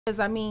Because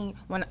I mean,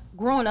 when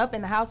growing up in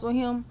the house with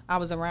him, I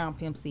was around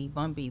Pimp C,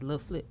 Bun B, Lil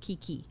Flip,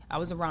 Kiki. I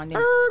was around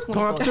them.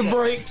 Pump the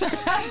brakes.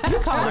 You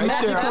call them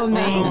magical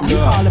names. You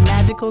call them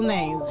magical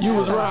names. You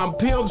was around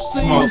Pimp C.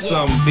 Smoke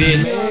something,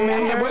 bitch.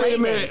 Man, wait a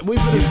minute. We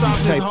finna stop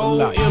this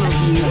whole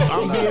interview.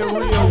 I'm being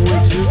real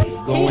with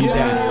you. Going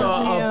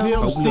down.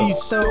 A Pimp C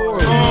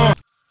story.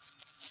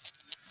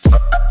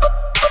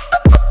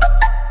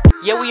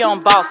 Yeah, we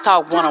on Boss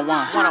Talk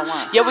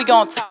 101. Yeah, we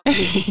gonna talk.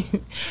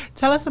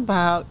 Tell us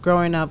about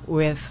growing up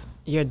with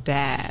your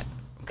dad,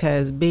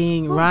 because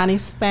being Ronnie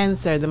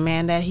Spencer, the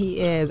man that he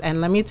is, and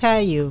let me tell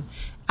you,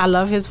 I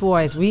love his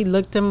voice. We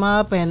looked him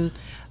up and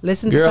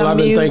listened to some Girl, I've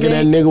been music.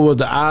 thinking that nigga was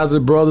the Isley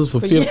Brothers for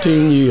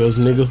 15 years,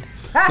 nigga.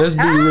 Let's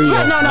be real.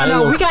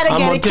 No. We gotta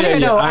get it clear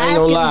though. I ain't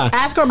gonna lie.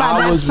 Ask her about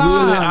that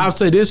song. I'll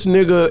say this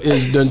nigga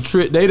is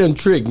they done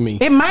tricked me.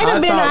 It might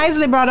have been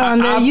Isley Brother on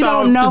there. You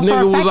don't know for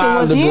a fact it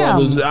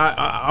was him.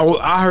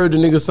 I heard the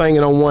nigga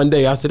singing on one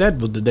day. I said that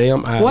was the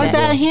damn Isley. Was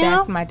that him?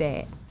 That's my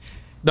dad.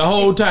 The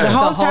whole time. The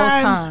whole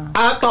time.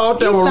 I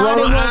thought that was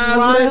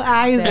Ronnie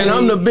Isley, and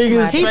I'm the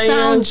biggest fan. He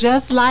sounds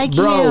just like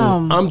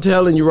him. I'm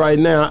telling you right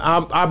now,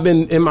 I've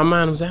been in my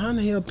mind. I'm saying, how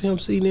the hell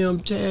Pimp C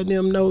them, Chad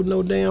them,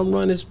 no damn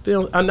Ronnie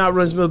Spencer, not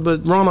Ronnie Spencer,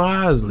 but Ronnie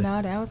Isley.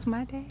 No, that was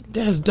my daddy.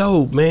 That's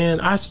dope, man.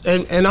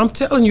 And I'm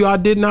telling you, I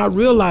did not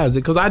realize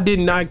it because I did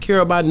not care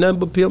about nothing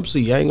but Pimp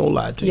C. I ain't gonna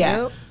lie to you.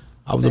 Yeah.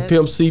 I was a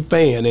Pimp C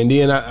fan, and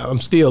then I'm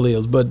still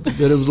is, but it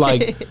was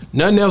like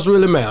nothing else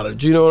really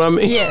mattered. You know what I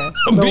mean? Yeah.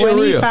 I'm But being when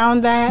real. he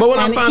found that, But when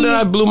I and found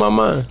that, it blew my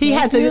mind.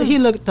 He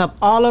looked up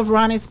all of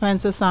Ronnie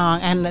Spencer's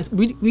song, and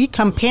we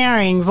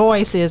comparing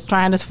voices,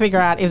 trying to figure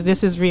out if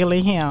this is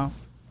really him.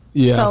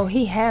 Yeah. So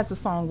he has a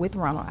song with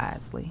Ronald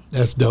Isley.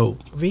 That's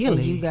dope.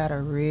 Really? You gotta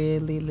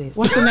really listen.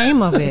 What's the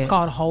name of it? It's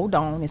called Hold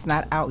On. It's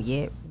not out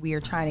yet. We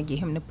are trying to get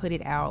him to put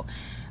it out.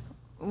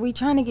 We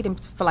trying to get him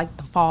for like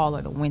the fall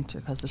or the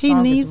winter because the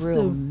song is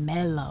real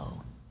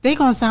mellow. They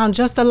gonna sound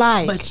just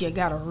alike. But you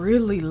gotta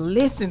really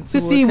listen to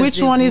it see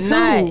which one is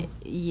who.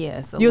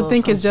 Yes. You'll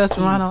think it's just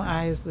Ronald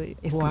Isley.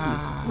 It's Wow,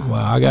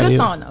 I got good it.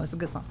 song though. It's a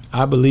good song.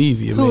 I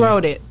believe you, man. Who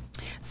wrote it?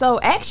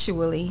 So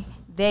actually,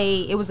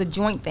 it was a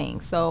joint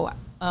thing. So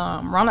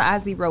Ronald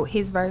Isley wrote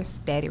his verse,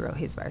 Daddy wrote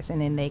his verse,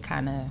 and then they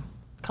kind of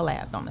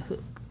collabed on the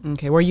hook.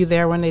 Okay, were you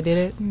there when they did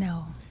it?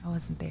 No, I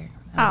wasn't there.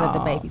 I was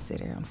at the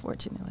babysitter,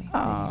 unfortunately.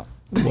 Wow.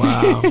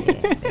 Yeah, they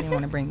didn't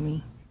want to bring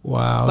me.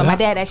 Wow. But my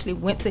dad actually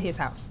went to his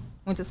house,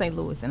 went to St.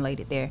 Louis and laid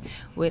it there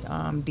with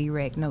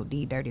D-Rec, No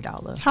D, Dirty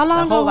Dollar. How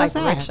long the whole, ago was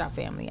like, that? Rec Shop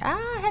family.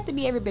 I had to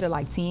be every bit of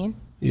like 10.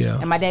 Yeah.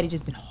 And my daddy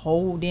just been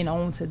holding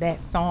on to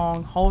that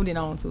song, holding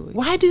on to it.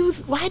 Why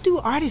do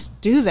artists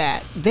do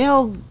that?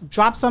 They'll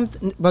drop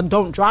something, but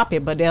don't drop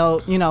it, but they'll,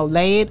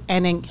 lay it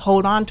and then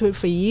hold on to it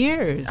for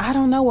years. I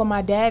don't know. With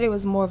my dad, it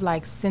was more of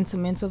like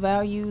sentimental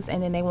values,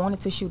 and then they wanted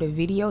to shoot a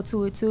video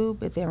to it too,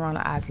 but then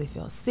Ronald Isley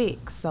fell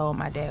sick. So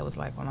my dad was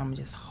like, well, I'm going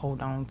to just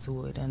hold on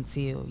to it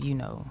until,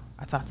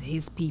 I talk to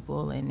his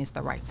people and it's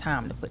the right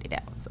time to put it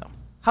out. So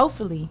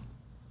hopefully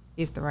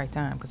it's the right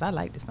time because I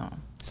like the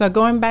song. So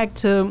going back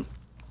to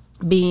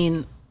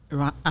being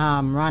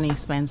Ronnie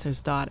Spencer's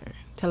daughter,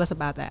 tell us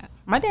about that.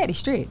 My daddy's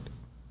strict,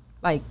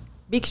 like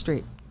big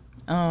strict.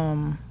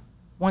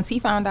 Once he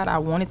found out I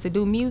wanted to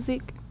do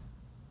music,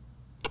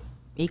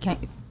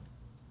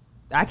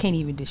 I can't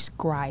even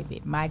describe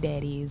it. My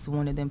daddy is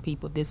one of them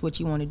people, if this is what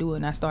you want to do,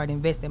 and I start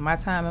investing my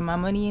time and my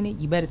money in it,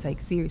 you better take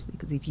it seriously,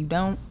 because if you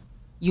don't,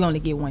 you only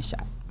get one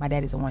shot. My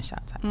daddy's a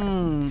one-shot type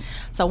person.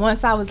 So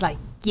once I was like,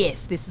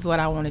 yes, this is what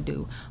I want to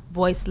do.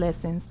 Voice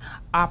lessons,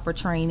 opera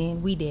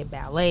training. We did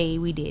ballet.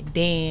 We did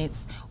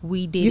dance.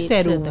 We did You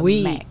said to the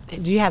we. max.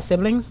 Do you have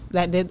siblings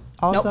that did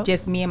also? Nope,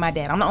 just me and my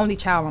dad. I'm the only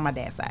child on my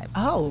dad's side.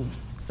 Oh.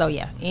 So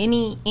yeah,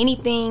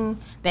 anything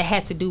that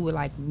had to do with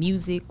like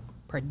music,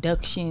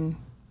 production,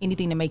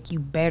 anything to make you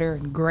better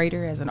and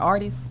greater as an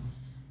artist,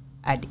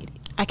 I did it.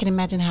 I can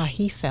imagine how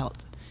he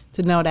felt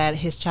to know that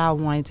his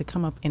child wanted to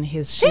come up in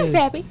his shoes. He was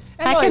happy.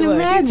 I can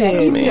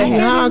imagine.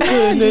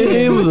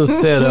 It was a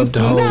setup the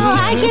whole time.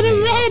 I can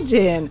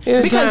imagine.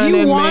 Every Because time you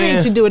that wanted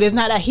man- to do it. It's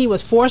not that he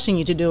was forcing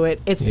you to do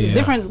it. It's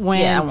different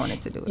when Yeah, I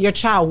wanted to do it. your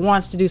child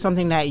wants to do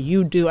something that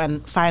you do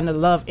and find the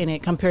love in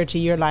it, compared to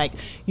you're like,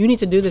 you need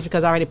to do this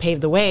because I already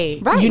paved the way.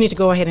 Right. You need to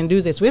go ahead and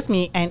do this with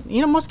me. And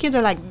most kids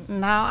are like,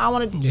 no, I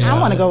want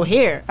to go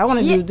here. I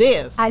want to do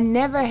this. I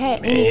never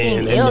had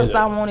anything else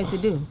I wanted to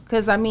do.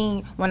 Because,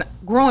 when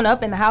growing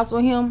up in the house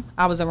with him,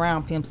 I was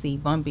around Pimp C,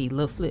 Bun B,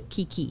 Lil Flip,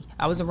 Kiki.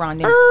 I was around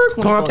them.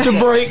 Pump the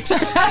brakes.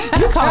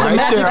 You call them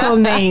magical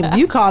names.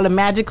 You call them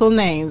magical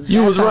names.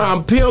 You was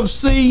around Pimp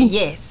C.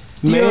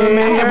 Yes.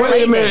 Man,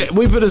 wait a minute.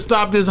 We finna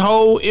stop this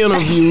whole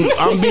interview.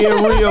 I'm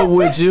being real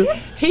with you.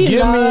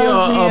 Give me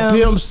a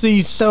Pimp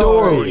C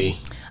story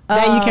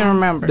that you can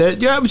remember.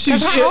 But she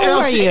how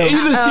old are you? either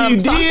she So I'm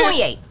did.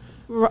 28.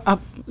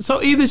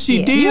 So either she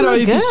Yeah. did You or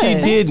look either she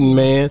good. didn't,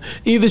 man.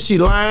 Either she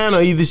lying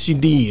or either she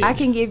did. I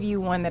can give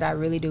you one that I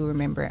really do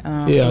remember.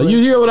 Yeah, it you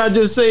was- hear what I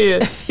just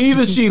said?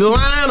 Either she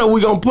lying or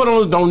we gonna put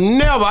on. Don't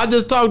never. I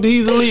just talked to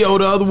He's a Leo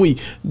the other week.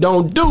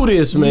 Don't do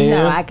this, man.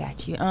 No, I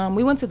got you.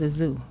 We went to the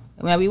zoo.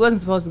 Well, we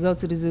wasn't supposed to go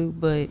to the zoo,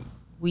 but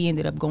we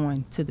ended up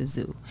going to the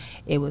zoo.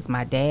 It was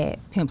my dad,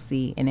 Pimp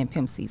C, and then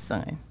Pimp C's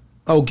son.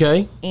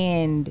 Okay.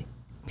 And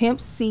Pimp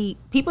C,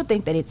 people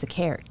think that it's a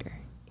character.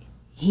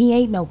 He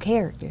ain't no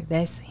character.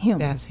 That's him.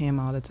 That's him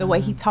all the time. The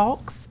way he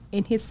talks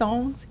in his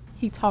songs,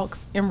 he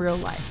talks in real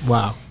life.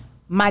 Wow.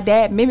 My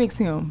dad mimics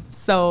him.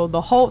 So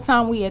the whole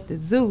time we at the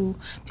zoo,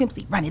 Pimp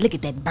C, Ronnie, look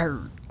at that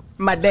bird.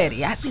 My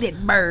daddy, I see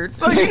that bird.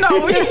 So, you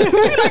know, we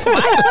like,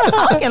 why you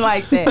talking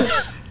like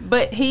that?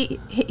 But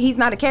he's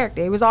not a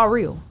character. It was all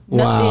real.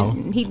 Wow.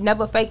 Nothing, he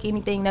never faked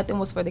anything. Nothing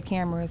was for the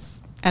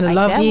cameras. And the Like,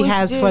 love that he was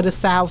has for just the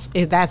South,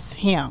 that's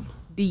him.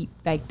 deep.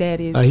 Like, that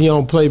is. He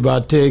don't play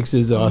by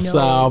Texas or No.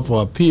 South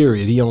or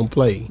period. He don't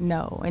play.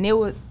 No. And it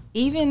was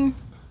even,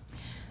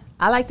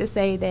 I like to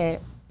say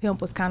that Pimp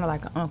was kind of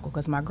like an uncle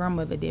because my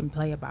grandmother didn't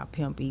play about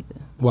Pimp either.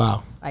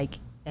 Wow. Like,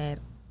 at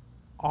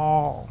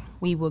all.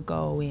 We would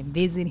go and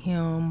visit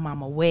him,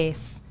 Mama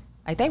West.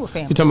 Like, they were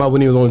family. You talking about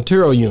when he was on the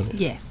terror unit?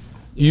 Yes.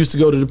 You used to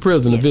go to the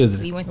prison Yes. to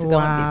visit. We went to go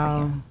and visit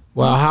him.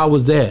 Wow. How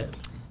was that?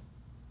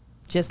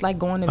 Just like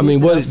going to I mean,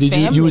 visit what a did you?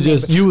 family You were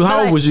just member. you. But How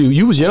old like, was you?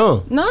 You was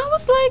young. No, I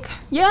was like,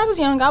 yeah, I was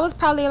young. I was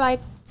probably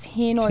like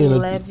 10 or 10 or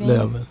 11,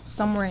 11.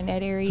 somewhere in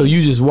that area. So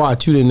you just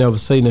watched. You didn't ever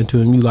say nothing to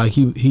him. You like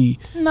he.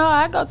 No,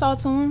 I go talk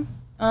to him.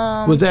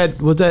 Was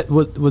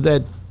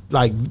that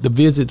like the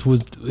visits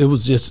was? It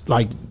was just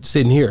like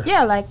sitting here.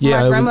 Yeah, like Yeah, it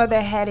my was-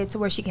 grandmother had it to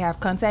where she could have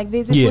contact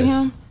visits with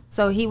Yes. him.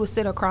 So he would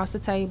sit across the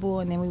table,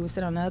 and then we would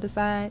sit on the other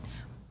side.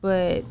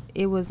 But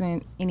it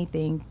wasn't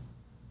anything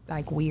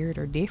like weird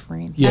or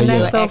different. Yeah, And yeah.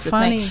 that's so Act the same.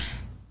 funny.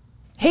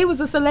 He was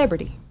a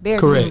celebrity. There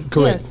Correct, too.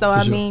 correct, Yeah, so for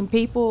I sure. mean,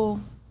 people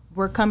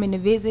were coming to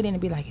visit and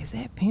be like, "Is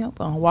that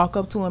Pimp?" And I'll walk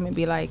up to him and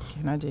be like,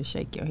 "Can I just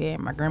shake your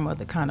hand?" My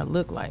grandmother kind of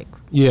looked like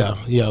Yeah.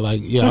 Like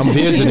I'm in the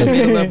visiting.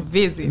 middle of a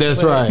visit.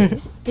 That's but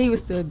right. He would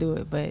still do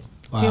it, but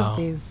Wow.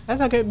 Pimp is.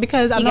 That's okay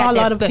because I He know got a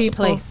lot that of special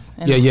people. place.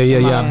 in Yeah.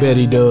 my I bet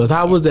he Yeah. does.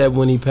 How was that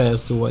when he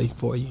passed away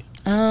for you?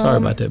 Sorry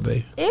about that,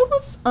 babe. It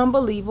was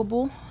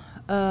unbelievable.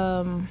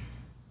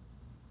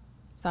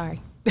 Sorry.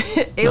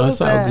 It No, was.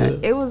 it's all good.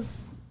 It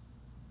was.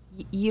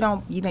 You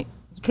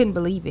couldn't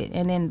believe it,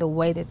 and then the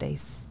way that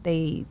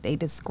they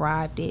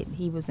described it.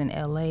 He was in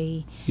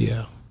L.A.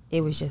 Yeah.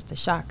 It was just a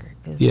shocker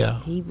because Yeah.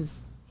 he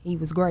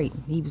was great.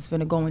 He was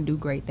finna go and do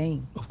great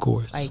things. Of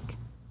course. Like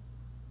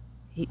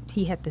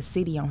he had the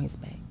city on his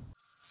back.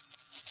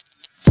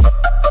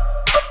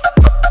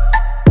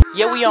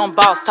 Yeah, we on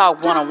Boss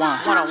Talk 101.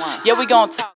 Yeah, we gon' talk.